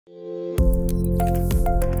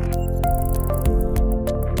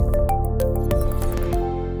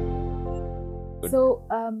So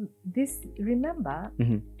this, remember,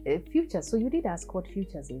 futures. So you did ask what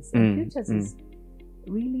futures is. And futures is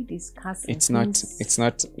really discussing. It's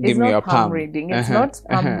not give me a palm reading. It's not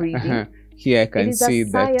palm reading. Here I can see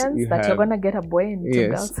that science that you're gonna get a boy and two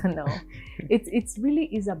Yes. girls. No, it's really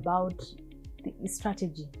is about the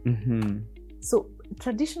strategy. So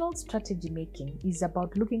traditional strategy making is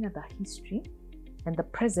about looking at the history and the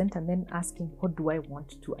present and then asking, what do I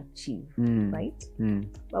want to achieve, right?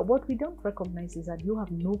 But what we don't recognize is that you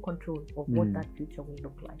have no control of what that future will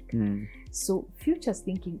look like. So futures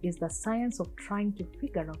thinking is the science of trying to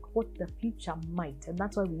figure out what the future might, and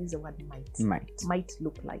that's why we use the word might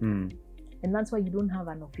look like. And that's why you don't have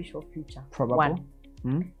an official future. Probable.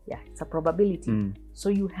 Yeah, it's a probability. So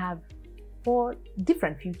you have 4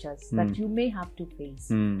 different futures that you may have to face,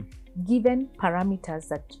 given parameters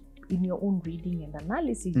that in your own reading and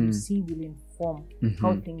analysis you see will inform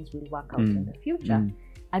how things will work out in the future.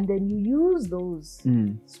 And then you use those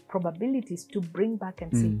probabilities to bring back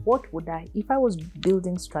and say, what would I, if I was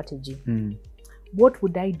building strategy, what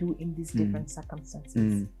would I do in these different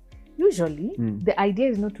circumstances? Usually, the idea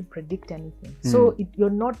is not to predict anything. So you're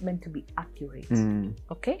not meant to be accurate,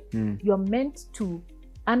 okay? You're meant to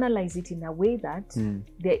analyze it in a way that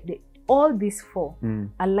all these 4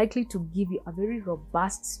 are likely to give you a very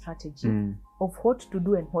robust strategy of what to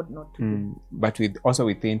do and what not to do. But also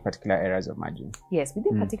within particular areas of margin. Yes,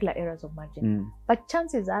 within particular areas of margin. But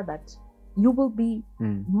chances are that you will be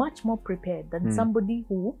much more prepared than somebody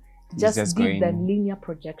who just did the linear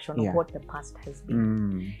projection of what the past has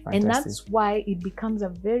been. And that's why it becomes a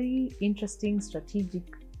very interesting strategic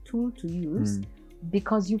tool to use,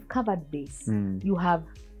 because you've covered base. You have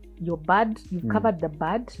your bad, you've covered the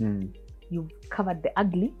bad, you've covered the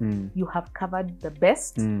ugly, you have covered the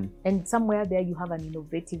best, and somewhere there you have an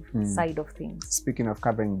innovative side of things. Speaking of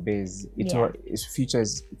covering base,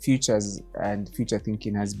 futures and future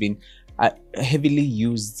thinking has been heavily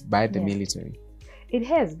used by the military. It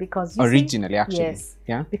has, because originally, actually,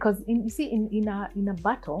 because in a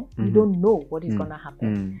battle, you don't know what is going to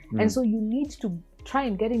happen, and so you need to try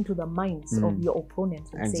and get into the minds of your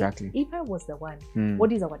opponents and say, if I was the one,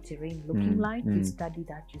 what is our terrain looking like? You study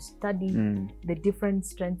that, you study the different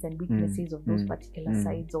strengths and weaknesses of those particular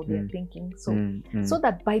sides or their thinking, so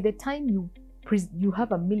that by the time you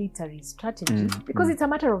have a military strategy, because it's a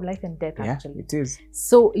matter of life and death, actually. It is.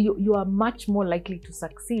 So you are much more likely to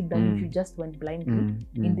succeed than if you just went blindly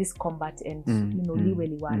in this combat and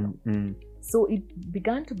liweliwalo. So it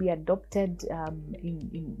began to be adopted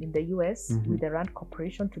in the US with the Rand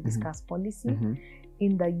Corporation to discuss policy.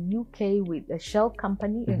 In the UK with the Shell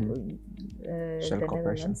company in the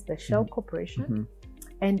Netherlands, the Shell Corporation.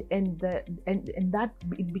 And that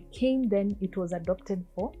it became, then it was adopted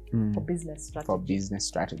for business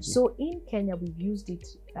strategy. So in Kenya, we've used it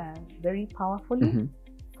very powerfully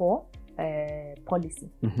for policy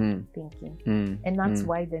thinking, and that's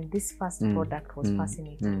why then this first product was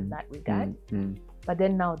fascinating in that regard. But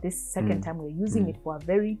then now this second time we're using it for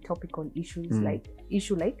very topical issues like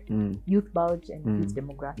youth bulge and youth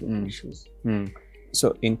demographic issues.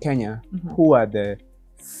 So in Kenya, who are the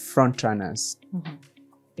front runners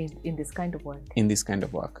in this kind of work? In this kind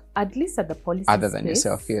of work, at least at the policy other space, than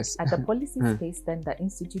yourself, yes. At the policy space, then the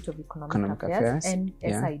Institute of Economic Affairs and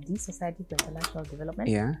SID, Society for International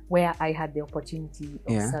Development, where I had the opportunity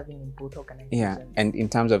of serving in both organizations. And in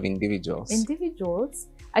terms of individuals,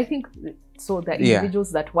 I think so. The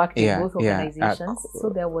individuals that worked in both organizations. So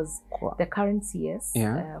there was the current CS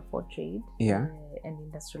for trade and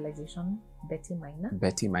industrialization, Betty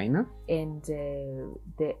Minor. And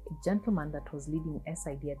the gentleman that was leading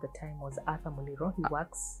SID at the time was Arthur Muliro. He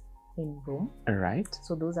works in Rome. Right.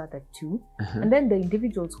 So those are the 2. And then the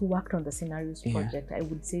individuals who worked on the scenarios project, I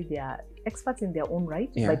would say they are experts in their own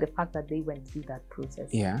right by the fact that they went through that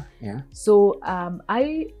process. So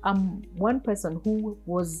I am one person who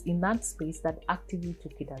was in that space that actively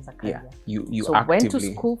took it as a career. You so actively went to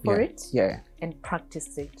school for it and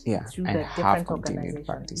practiced it through and the different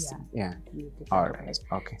organizations. All right.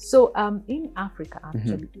 Okay. So in Africa,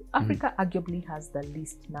 actually, Africa arguably has the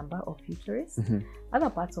least number of futurists. Other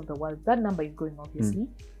parts of the world, that number is growing, obviously.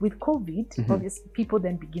 With COVID, obviously, people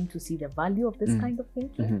then begin to see the value of this kind of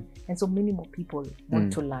thinking. And so many more people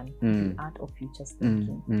want to learn the art of futures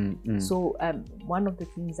thinking. So one of the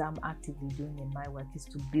things I'm actively doing in my work is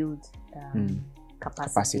to build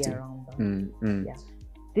capacity around them.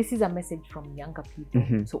 This is a message from younger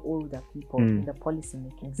people to older people in the policy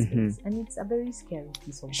making space. And it's a very scary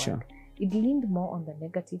piece of work. It leaned more on the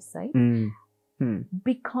negative side.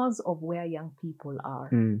 Because of where young people are,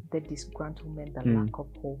 the disgruntlement, the lack of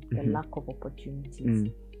hope, the lack of opportunities.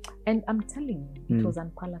 And I'm telling you, it was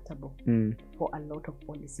unpalatable for a lot of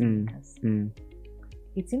policymakers.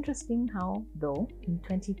 It's interesting how, though, in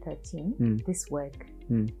 2013, this work,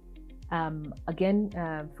 again,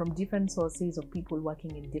 from different sources of people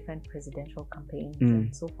working in different presidential campaigns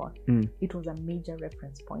and so forth, it was a major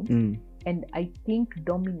reference point. And I think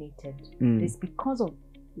dominated this because of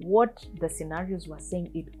what the scenarios were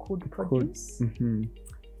saying it could produce.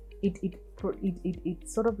 It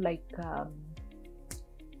sort of like,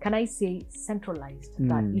 can I say, centralized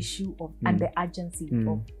that issue of and the urgency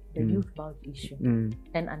of the youth bulge issue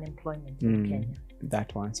and unemployment in Kenya.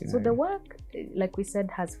 That one. So the work, like we said,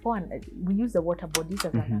 has four. We use the water bodies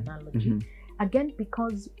as an analogy. Again,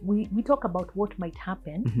 because we talk about what might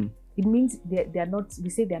happen, it means they're not, we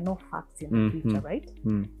say they're not facts in the future, right?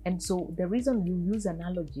 And so the reason you use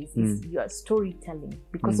analogies is your storytelling,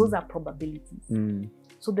 because those are probabilities.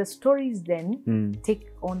 So the stories then take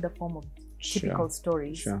on the form of typical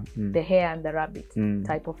stories, the hare and the rabbit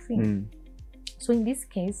type of thing. So in this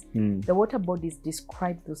case, the water bodies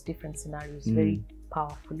describe those different scenarios very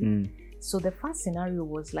powerfully. So the first scenario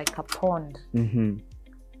was like a pond.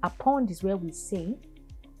 A pond is where we say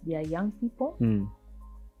there are young people,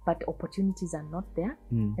 but opportunities are not there.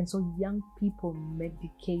 And so young people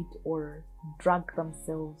medicate or drug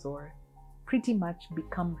themselves or pretty much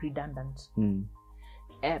become redundant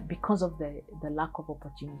because of the lack of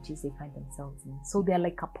opportunities they find themselves in. So they're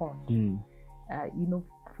like a pond, you know,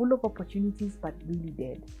 full of opportunities, but really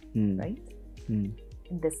dead, right?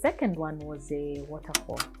 And the second one was a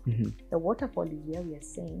waterfall. The waterfall is where we are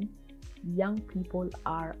saying young people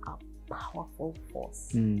are a powerful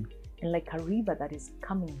force. And like a river that is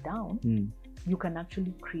coming down, you can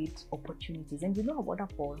actually create opportunities. And you know, a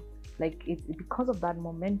waterfall, like it's because of that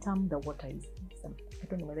momentum, the water is, I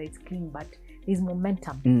don't know whether it's clean, but there's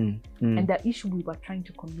momentum. And the issue we were trying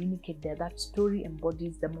to communicate there, that story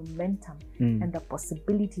embodies the momentum and the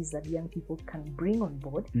possibilities that young people can bring on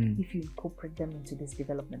board if you incorporate them into this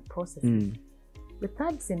development process. The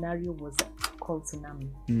third scenario was called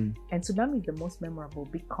tsunami. And tsunami is the most memorable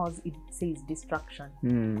because it says destruction.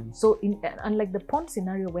 So unlike the pond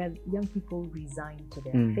scenario where young people resign to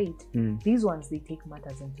their fate, these ones, they take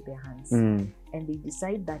matters into their hands. And they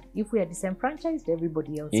decide that if we are disenfranchised,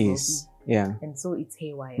 everybody else will be. And so it's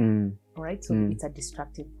haywire. All right, so it's a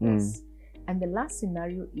destructive force. And the last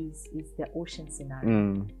scenario is the ocean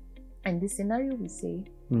scenario. And this scenario, we say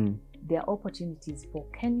there are opportunities for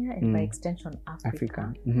Kenya and by extension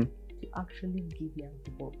Africa to actually give young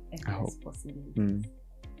people endless possibilities.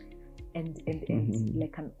 And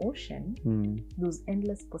like an ocean, those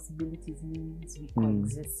endless possibilities means we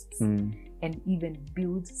coexist and even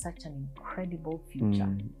build such an incredible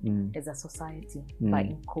future as a society by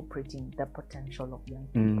incorporating the potential of young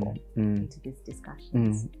people into these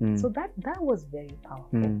discussions. So that was very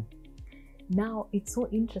powerful. Now, it's so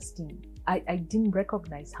interesting. I didn't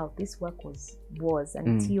recognize how this work was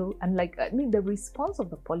until, and like, I mean, the response of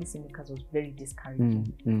the policymakers was very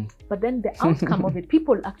discouraging. But then the outcome of it,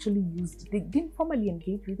 people actually they didn't formally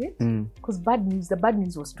engage with it because the bad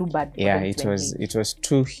news was too bad. It was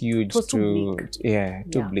too huge, it was too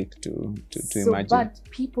bleak to so, imagine. But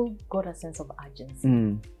people got a sense of urgency,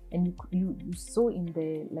 and you saw in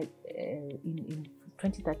the in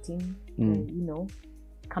 2013, you know,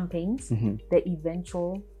 campaigns, the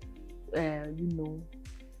eventual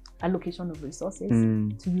allocation of resources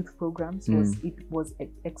to youth programs was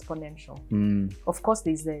exponential. Of course,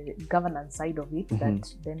 there's the governance side of it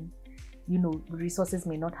that then, you know, resources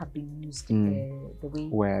may not have been used the way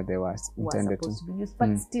where they were intended supposed to be used,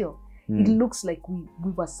 but still, it looks like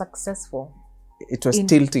we were successful. It was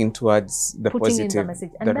tilting towards the positive, in the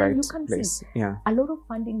message, and the then right you can place. See a lot of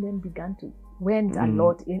funding then went a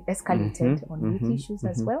lot escalated on youth issues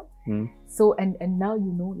as well. So and now,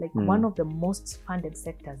 you know, like one of the most funded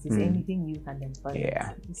sectors is anything youth and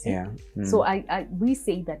employment. You see? So we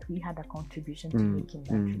say that we had a contribution to make in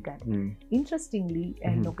that regard. Interestingly,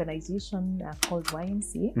 an organization called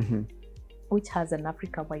YMCA, which has an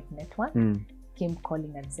Africa-wide network, came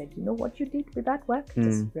calling and said, you know what you did with that work,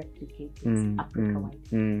 just replicate it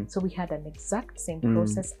Africa-wide. So we had an exact same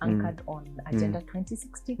process anchored on Agenda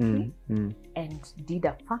 2063 and did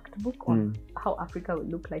a fact book on how Africa would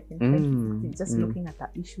look like in 2050, just looking at the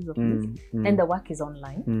issues of youth. And the work is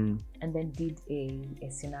online. And then did a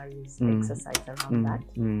scenarios exercise around that.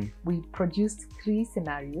 We produced 3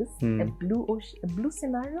 scenarios, a blue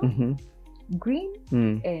scenario, green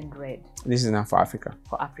and red. This is now for Africa.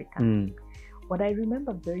 For Africa. What I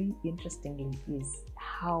remember very interestingly is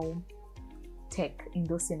how tech in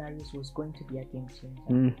those scenarios was going to be a game changer.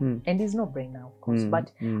 Mm-hmm. And it's no brainer, of course.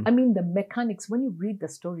 But I mean, the mechanics, when you read the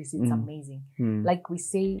stories, it's amazing. Like we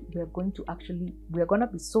say, we're going to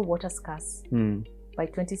be so water scarce by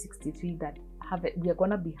 2063 that we are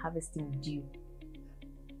going to be harvesting dew.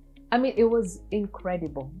 I mean, it was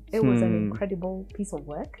incredible. It was an incredible piece of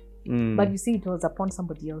work. But you see, it was upon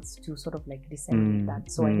somebody else to sort of like disseminate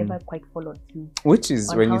that. So I never quite followed through. Which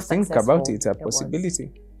is, when you think about it, a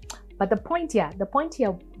possibility. But the point here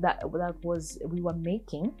that was we were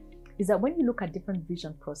making is that when you look at different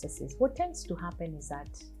vision processes, what tends to happen is that,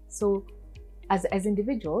 so as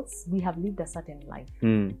individuals, we have lived a certain life.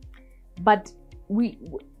 But we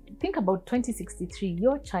think about 2063,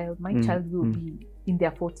 your child, my child will be in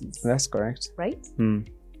their 40s. That's correct. Right?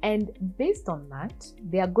 And based on that,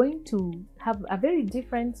 they are going to have a very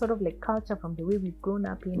different sort of like culture from the way we've grown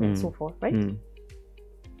up in and so forth, right?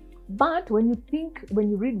 But when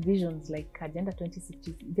you read visions like Agenda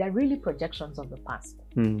 2060, they are really projections of the past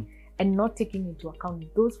and not taking into account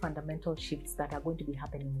those fundamental shifts that are going to be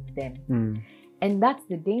happening then. And that's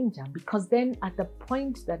the danger, because then at the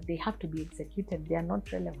point that they have to be executed, they are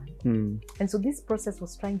not relevant. And so this process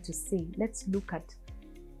was trying to say, let's look at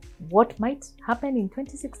what might happen in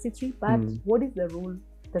 2063, but what is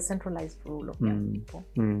the centralized role of young people?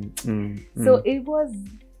 So it was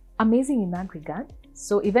amazing in that regard.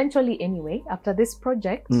 So eventually, anyway, after this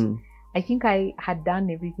project, I think I had done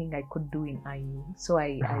everything I could do in IU. So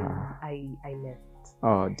I left.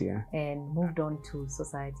 Oh dear. And moved on to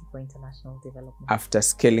Society for International Development. After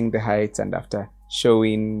scaling the heights and after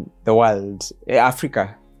showing the world,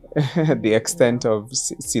 Africa, the extent of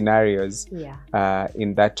scenarios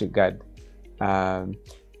in that regard.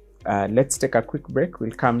 Let's take a quick break.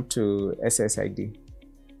 We'll come to SSID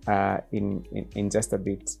in just a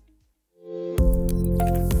bit.